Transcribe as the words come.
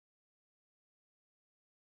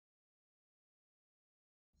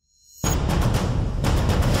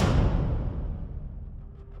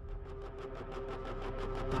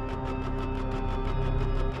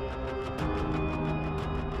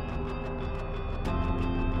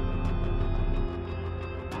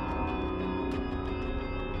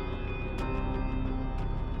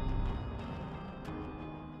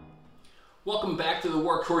Welcome back to the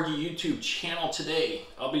War Corgi YouTube channel. Today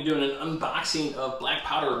I'll be doing an unboxing of Black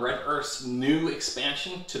Powder Red Earth's new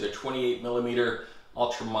expansion to the 28mm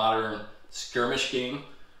ultra modern skirmish game,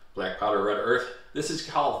 Black Powder Red Earth. This is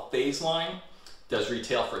called Phase Line. Does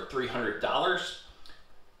retail for $300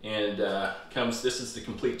 and this is the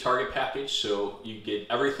complete target package, so you get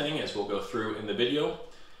everything as we'll go through in the video.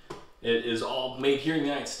 It is all made here in the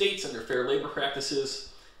United States under fair labor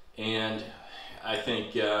practices, and I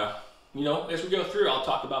think you know, as we go through, I'll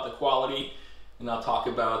talk about the quality and I'll talk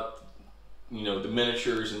about, you know, the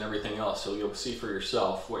miniatures and everything else, so you'll see for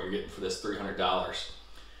yourself what you're getting for this $300.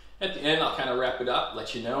 At the end, I'll kind of wrap it up,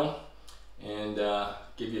 let you know, and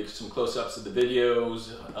give you some close-ups of the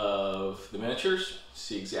videos of the miniatures,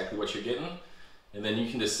 see exactly what you're getting, and then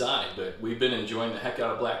you can decide. But we've been enjoying the heck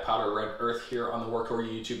out of Black Powder Red Earth here on the War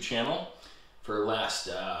Corgi YouTube channel for the last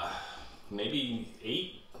maybe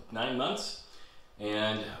 8-9 months.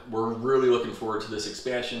 And we're really looking forward to this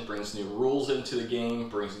expansion. Brings new rules into the game,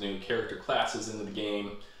 brings new character classes into the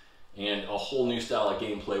game, and a whole new style of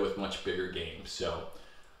gameplay with much bigger games. So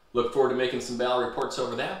look forward to making some battle reports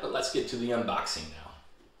over that, but let's get to the unboxing now.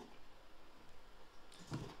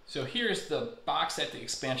 So here's the box that the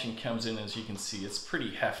expansion comes in. As you can see, it's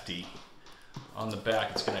pretty hefty. On the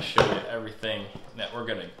back, it's going to show you everything that we're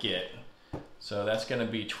going to get. So that's going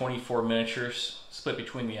to be 24 miniatures, split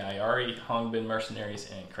between the IRE, Hongbin Mercenaries,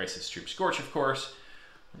 and Crisis Troop Scorch, of course.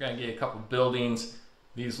 We're going to get a couple buildings,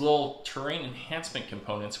 these little terrain enhancement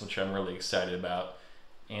components, which I'm really excited about,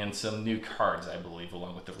 and some new cards, I believe,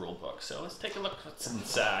 along with the rule book. So let's take a look at what's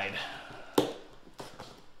inside.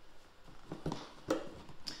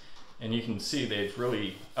 And you can see they've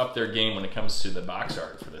really upped their game when it comes to the box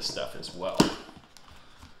art for this stuff as well.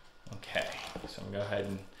 Okay, so I'm going to go ahead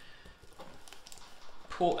and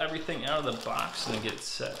pull everything out of the box and get it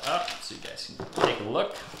set up so you guys can take a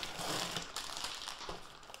look.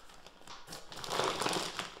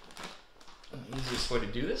 And the easiest way to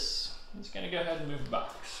do this is going to go ahead and move the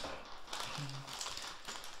box.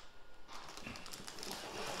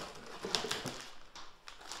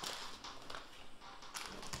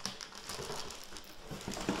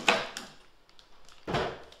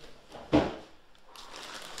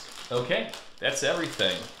 Okay, that's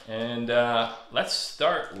everything, and let's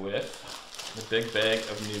start with the big bag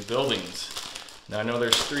of new buildings. Now I know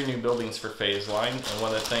there's 3 new buildings for Phase Line, and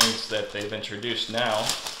one of the things that they've introduced now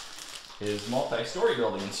is multi-story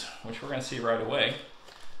buildings, which we're going to see right away.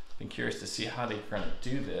 Been curious to see how they're going to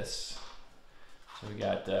do this. So we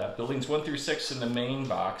got buildings 1 through 6 in the main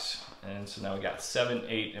box, and so now we got 7,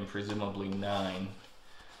 8, and presumably 9.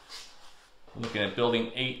 Looking at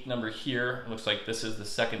building 8 number here, it looks like this is the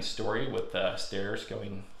 2nd story with stairs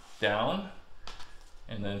going down,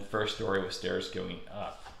 and then 1st story with stairs going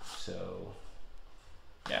up. So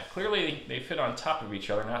yeah, clearly they fit on top of each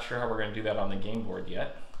other. Not sure how we're going to do that on the game board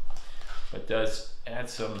yet, but does add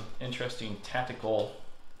some interesting tactical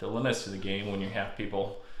dilemmas to the game when you have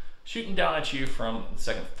people shooting down at you from the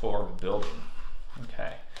 2nd floor of a building.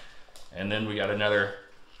 Okay, and then we got another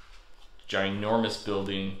ginormous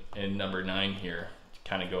building in number 9 here to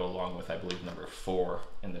kind of go along with, I believe, number 4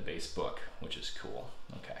 in the base book, which is cool.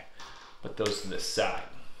 Okay, put those to the side.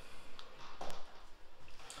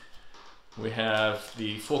 We have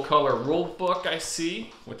the full color rule book, I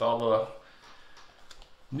see, with all the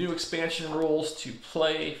new expansion rules to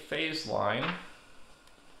play Phase Line.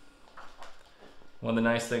 One of the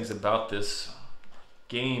nice things about this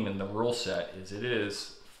game and the rule set is it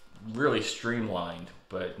is really streamlined,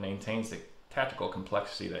 but it maintains the tactical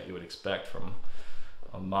complexity that you would expect from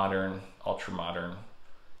a modern, ultra-modern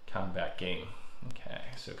combat game. Okay,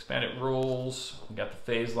 so expanded rules. We got the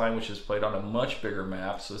Phase Line, which is played on a much bigger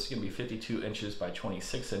map, so this is going to be 52 inches by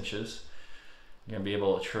 26 inches. You're going to be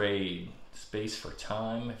able to trade space for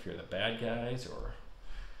time if you're the bad guys, or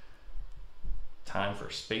time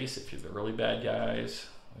for space if you're the really bad guys.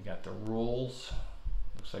 We got the rules.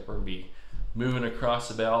 Looks like we're going to be moving across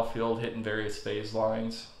the battlefield, hitting various phase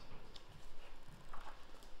lines.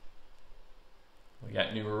 We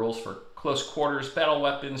got new rules for close quarters, battle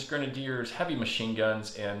weapons, grenadiers, heavy machine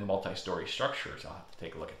guns, and multi-story structures. I'll have to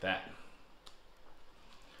take a look at that.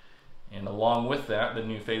 And along with that, the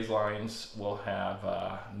new phase lines will have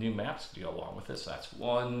new maps to go along with this. So that's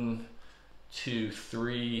 1, 2,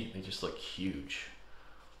 3. They just look huge.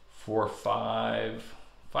 4, 5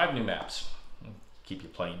 new maps. Keep you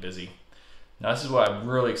playing busy. Now this is what I'm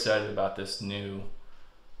really excited about, this new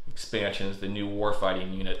expansions, the new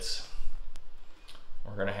warfighting units.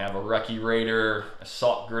 We're going to have a Recce Raider,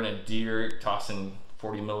 Assault Grenadier, tossing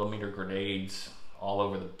 40mm grenades all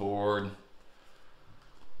over the board.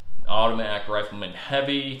 Automatic Rifleman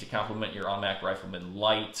Heavy to complement your Automatic Rifleman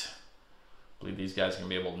Light. I believe these guys are going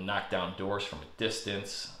to be able to knock down doors from a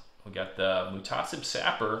distance. We got the Mutasib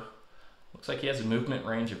Sapper. Looks like he has a movement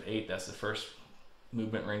range of 8. That's the first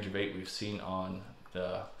movement range of 8 we've seen on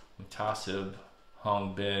the Mutasib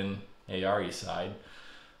Hong Bin ARE side.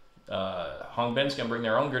 Hong Bin's going to bring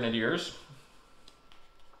their own Grenadiers.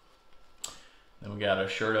 Then we got a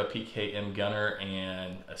Shurta PKM Gunner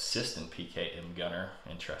and Assistant PKM Gunner.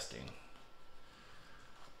 Interesting.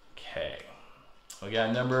 Okay. We got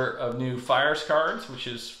a number of new Fires cards, which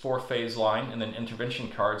is 4 phase line, and then Intervention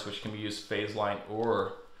cards, which can be used phase line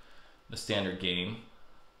or the standard game.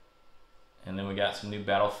 And then we got some new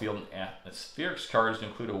Battlefield and Atmospherics cards to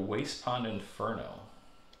include a Waste Pond Inferno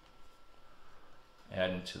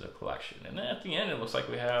added to the collection. And then at the end, it looks like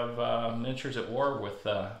we have Miniatures at War with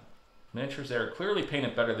miniatures that are clearly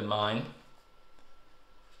painted better than mine,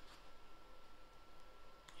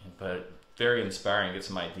 but very inspiring. Get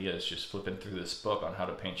some ideas just flipping through this book on how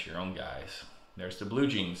to paint your own guys. There's the blue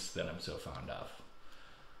jeans that I'm so fond of.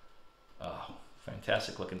 Oh,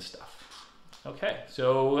 fantastic looking stuff. Okay,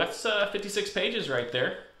 so that's 56 pages right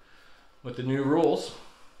there with the new rules.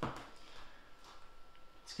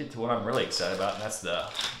 Let's get to what I'm really excited about, and that's the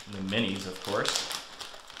minis, of course.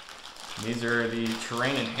 These are the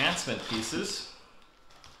terrain enhancement pieces.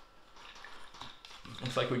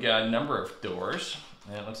 Looks like we got a number of doors,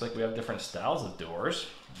 and it looks like we have different styles of doors.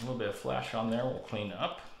 A little bit of flash on there, we'll clean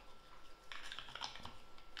up.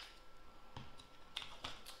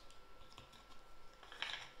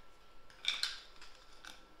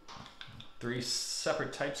 Three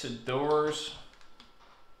separate types of doors.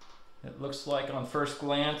 It looks like on first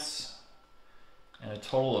glance, and a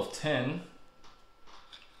total of 10.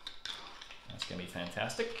 That's going to be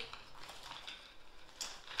fantastic.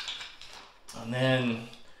 And then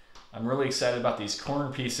I'm really excited about these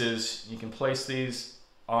corner pieces. You can place these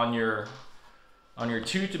on your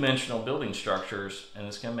two-dimensional building structures, and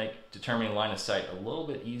it's going to make determining line of sight a little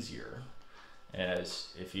bit easier. As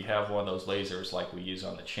if you have one of those lasers like we use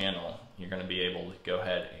on the channel, you're going to be able to go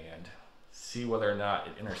ahead and see whether or not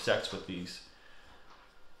it intersects with these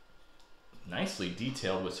nicely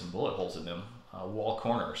detailed with some bullet holes in them wall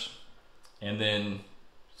corners. And then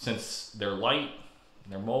since they're light,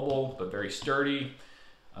 they're mobile but very sturdy,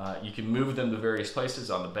 you can move them to various places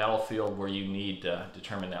on the battlefield where you need to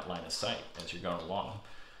determine that line of sight as you're going along.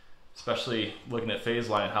 Especially looking at phase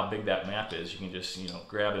line and how big that map is, you can just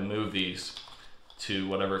grab and move these to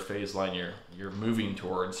whatever phase line you're moving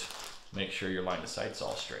towards. Make sure your line of sight's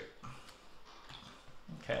all straight.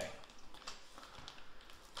 Okay.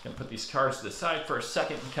 Gonna put these cards to the side for a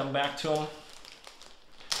second and come back to them.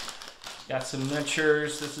 Got some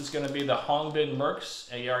miniatures. This is going to be the Hong Bin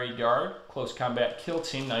Mercs ARE Guard Close Combat Kill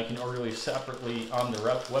Team. Now you can order these separately on the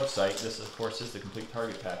website. This, of course, is the complete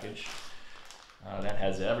target package. That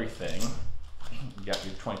has everything. You got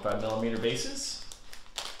your 25mm bases.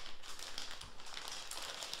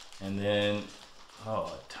 And then, a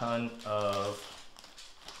ton of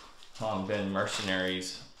Hong Bin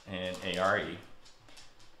Mercenaries and ARE.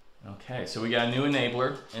 Okay, so we got a new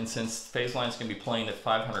enabler, and since phase line is going to be playing at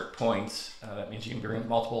 500 points, that means you can bring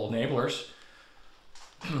multiple enablers.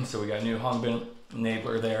 So we got a new Hong Bin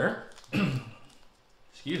enabler there.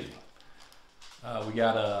 Excuse me. We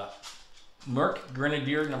got a Merc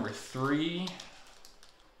Grenadier number 3,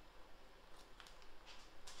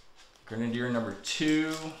 Grenadier number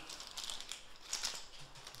 2,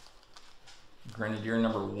 Grenadier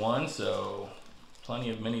number 1, so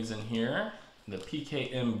plenty of minis in here. The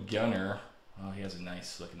PKM Gunner, oh, he has a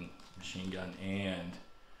nice looking machine gun, and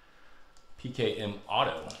PKM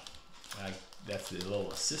Auto, that's the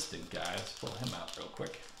little assistant guy. Let's pull him out real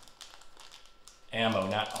quick. Ammo,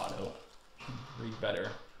 not auto, read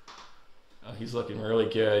better. Oh, he's looking really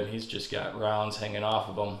good. He's just got rounds hanging off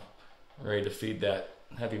of him, ready to feed that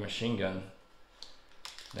heavy machine gun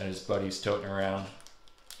that his buddy's toting around.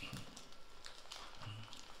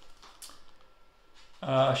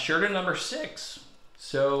 Shurta number 6.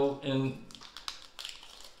 So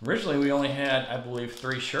originally we only had, I believe,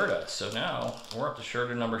 3 Shurtas. So now we're up to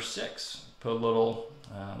Shurta number 6. Put a little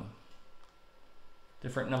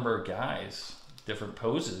different number of guys, different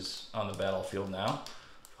poses on the battlefield now.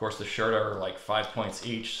 Of course, the Shurta are like 5 points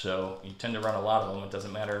each, so you tend to run a lot of them. It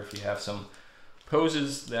doesn't matter if you have some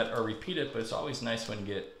poses that are repeated, but it's always nice when you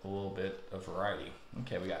get a little bit of variety.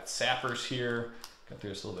 Okay, we got sappers here. Go through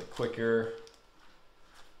this a little bit quicker.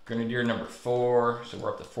 Grenadier number 4, so we're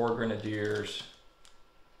up to 4 Grenadiers.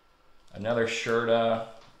 Another Shurta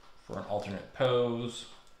for an alternate pose.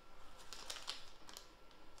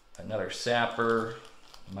 Another Sapper,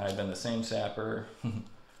 might have been the same Sapper.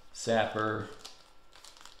 Sapper.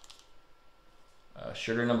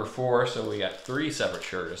 Shurta number 4, so we got 3 separate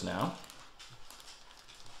Shurtas now.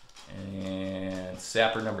 And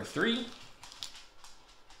Sapper number 3.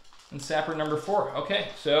 And Sapper number 4. Okay,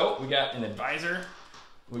 so we got an Advisor.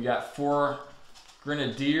 We got 4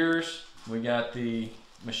 Grenadiers. We got the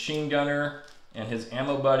Machine Gunner and his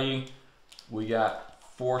ammo buddy. We got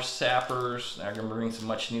 4 Sappers. Now I'm going to bring some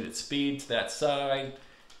much needed speed to that side.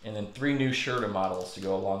 And then 3 new Shurta models to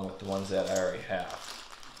go along with the ones that I already have.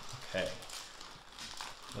 Okay.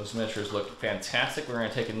 Those miniatures look fantastic. We're going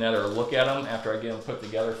to take another look at them after I get them put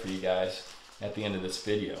together for you guys at the end of this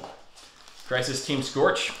video. Crisis Team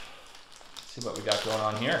Scorch. Let's see what we got going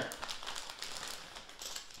on here.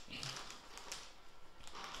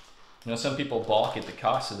 You know, some people balk at the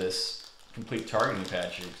cost of this complete targeting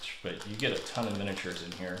package, but you get a ton of miniatures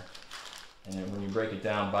in here. And then when you break it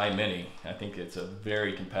down by mini, I think it's a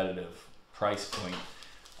very competitive price point.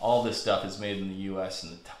 All this stuff is made in the US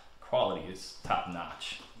and the quality is top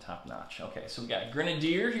notch. Top notch. Okay, so we got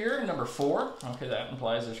Grenadier here, number 4. Okay, that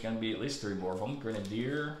implies there's going to be at least 3 more of them.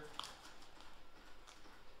 Grenadier.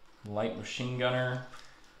 Light Machine Gunner.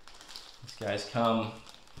 These guys come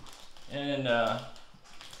in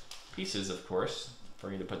pieces, of course,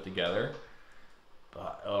 for you to put together.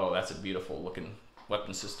 But oh, that's a beautiful looking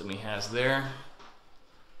weapon system he has there.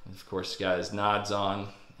 And of course, got his nods on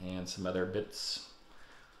and some other bits.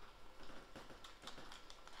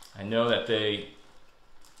 I know that they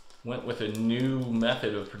went with a new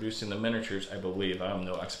method of producing the miniatures, I believe. I'm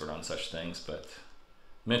no expert on such things, but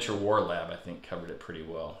Miniature War Lab, I think, covered it pretty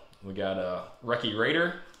well. We got a Recce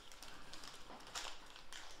Raider.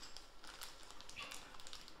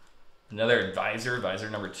 Another Advisor, Advisor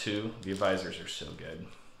number 2. The Advisors are so good,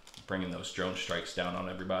 bringing those drone strikes down on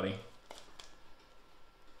everybody.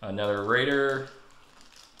 Another Raider.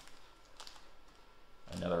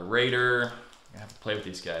 Another Raider. I have to play with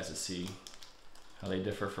these guys to see how they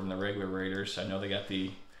differ from the regular Raiders. I know they got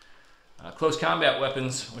the close combat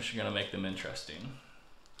weapons, which are going to make them interesting.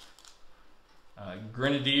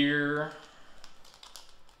 Grenadier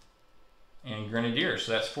and Grenadier.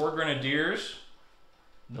 So that's 4 Grenadiers.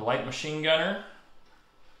 The Light Machine Gunner,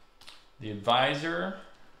 the Advisor,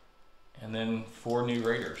 and then 4 new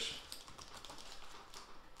Raiders.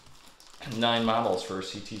 9 models for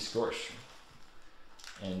CT Scorch.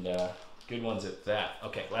 And good ones at that.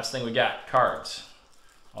 Okay, last thing we got, cards.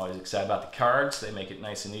 Always excited about the cards. They make it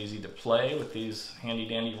nice and easy to play with these handy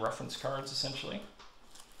dandy reference cards, essentially.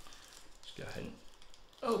 Let's go ahead and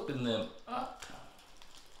open them up.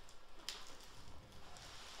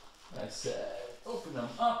 I said, open them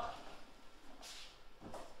up.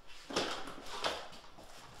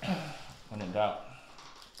 When in doubt,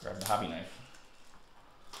 grab the hobby knife.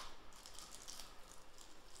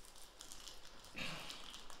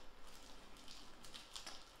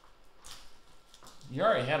 You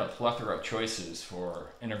already had a plethora of choices for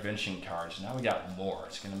intervention cards. Now we got more.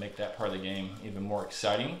 It's going to make that part of the game even more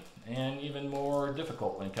exciting and even more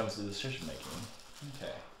difficult when it comes to decision making.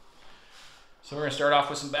 Okay. So we're going to start off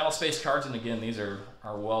with some battle space cards, and again, these are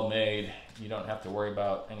well made. You don't have to worry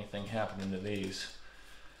about anything happening to these.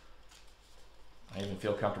 I even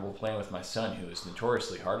feel comfortable playing with my son, who is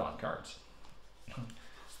notoriously hard on cards.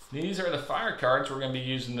 These are the fire cards. We're going to be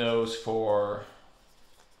using those for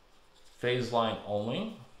phase line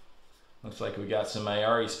only. Looks like we got some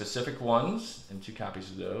IRE specific ones and 2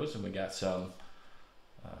 copies of those, and we got some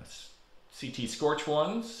CT Scorch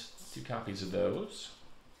ones, 2 copies of those.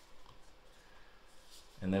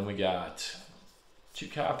 And then we got 2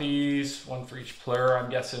 copies, 1 for each player,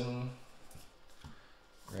 I'm guessing.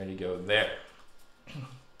 Ready to go there.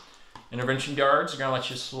 Intervention Guards are going to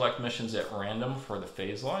let you select missions at random for the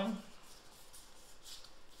phase line.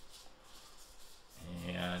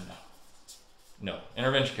 And no,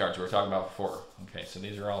 intervention cards we were talking about before. Okay, so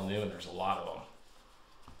these are all new and there's a lot of them.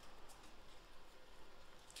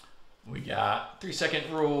 We got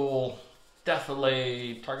 3-second rule,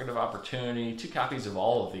 defilade, target of opportunity, 2 copies of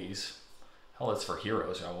all of these. Hell, it's for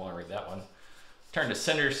heroes, I won't read that one. Turn to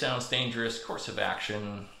center, sounds dangerous, course of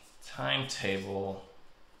action, timetable,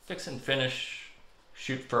 fix and finish,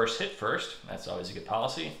 shoot first, hit first. That's always a good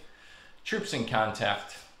policy. Troops in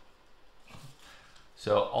contact.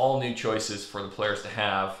 So all new choices for the players to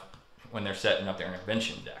have when they're setting up their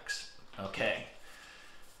intervention decks. Okay,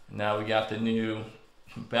 now we got the new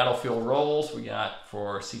battlefield roles we got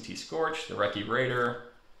for CT Scorch, the Recce Raider,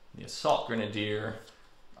 the Assault Grenadier,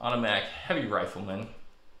 automatic heavy rifleman.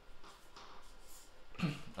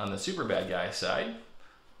 On the super bad guy side,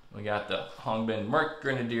 we got the Hongbin Merc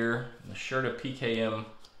Grenadier, the Shurta PKM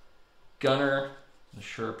Gunner, the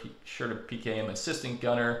Shurta PKM Assistant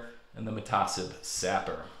Gunner, and the Mutasib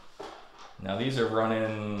Sapper. Now these are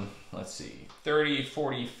running, let's see, 30,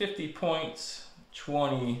 40, 50 points,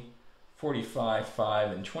 20, 45,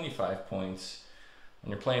 5, and 25 points. When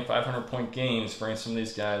you're playing 500 point games, bringing some of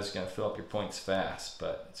these guys is going to fill up your points fast,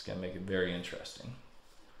 but it's going to make it very interesting.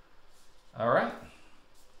 All right.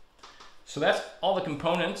 So that's all the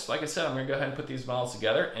components. Like I said, I'm going to go ahead and put these models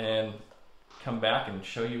together and come back and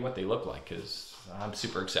show you what they look like, because I'm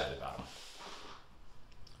super excited about them.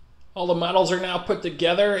 All the models are now put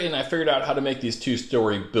together, and I figured out how to make these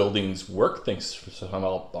two-story buildings work, thanks for some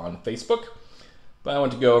help on Facebook. But I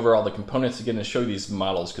want to go over all the components again and show you these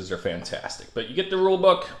models because they're fantastic. But you get the rule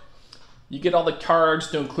book, you get all the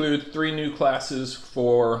cards to include 3 new classes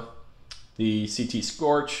for the CT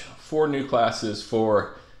Scorch, 4 new classes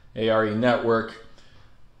for ARE Network,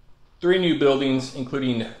 3 new buildings,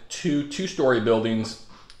 including 2 two-story buildings,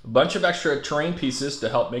 a bunch of extra terrain pieces to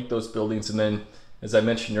help make those buildings, and then, as I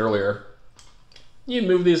mentioned earlier, you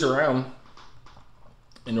move these around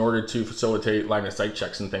in order to facilitate line of sight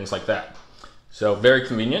checks and things like that. So very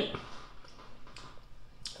convenient.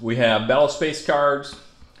 We have battle space cards,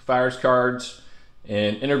 fires cards,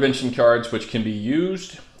 and intervention cards, which can be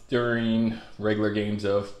used during regular games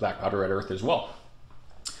of Black Powder Red Earth as well.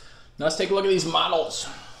 Now let's take a look at these models.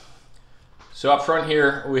 So up front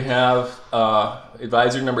here we have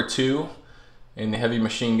advisor number 2 and the heavy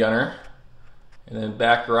machine gunner. And then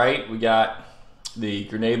back right we got the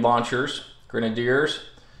grenade launchers, grenadiers,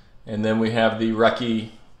 and then we have the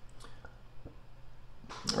recce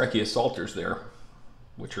assaulters there,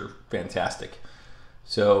 which are fantastic.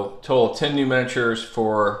 So total 10 new miniatures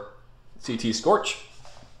for CT Scorch.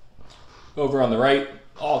 Over on the right,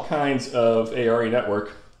 all kinds of ARE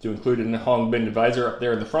Network, to include an Hongbin advisor up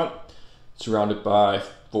there in the front, surrounded by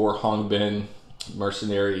 4 Hongbin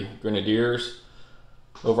mercenary grenadiers.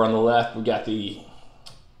 Over on the left, we got the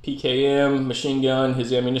PKM machine gun,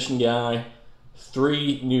 his ammunition guy,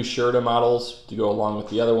 3 new Shurta models to go along with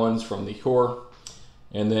the other ones from the Corps,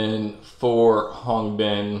 and then 4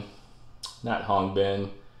 Hongbin, not Hongbin,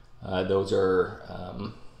 those are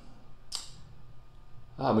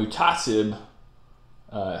Mutasib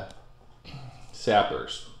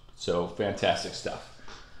sappers. So fantastic stuff.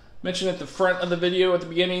 Mentioned at the front of the video at the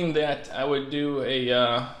beginning that I would do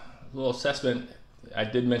a little assessment. I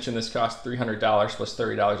did mention this cost $300 plus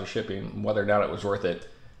 $30 of shipping, whether or not it was worth it.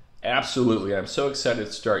 Absolutely. I'm so excited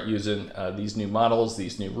to start using these new models,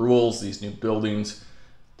 these new rules, these new buildings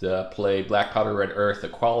to play Black Powder Red Earth. The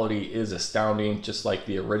quality is astounding, just like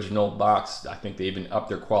the original box. I think they even upped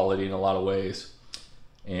their quality in a lot of ways,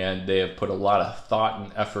 and they have put a lot of thought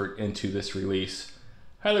and effort into this release.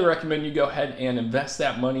 Highly recommend you go ahead and invest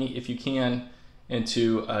that money if you can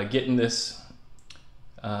into getting this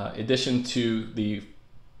addition to the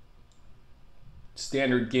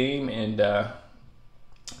standard game, and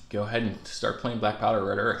go ahead and start playing Black Powder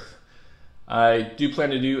Red Earth. I do plan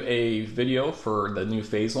to do a video for the new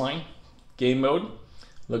phase line game mode.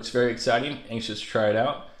 Looks very exciting, anxious to try it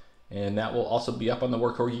out, and that will also be up on the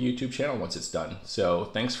War Corgi YouTube channel once it's done. So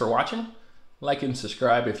thanks for watching. Like and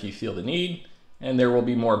subscribe if you feel the need, and there will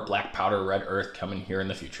be more Black Powder Red Earth coming here in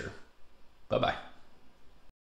the future. Bye-bye.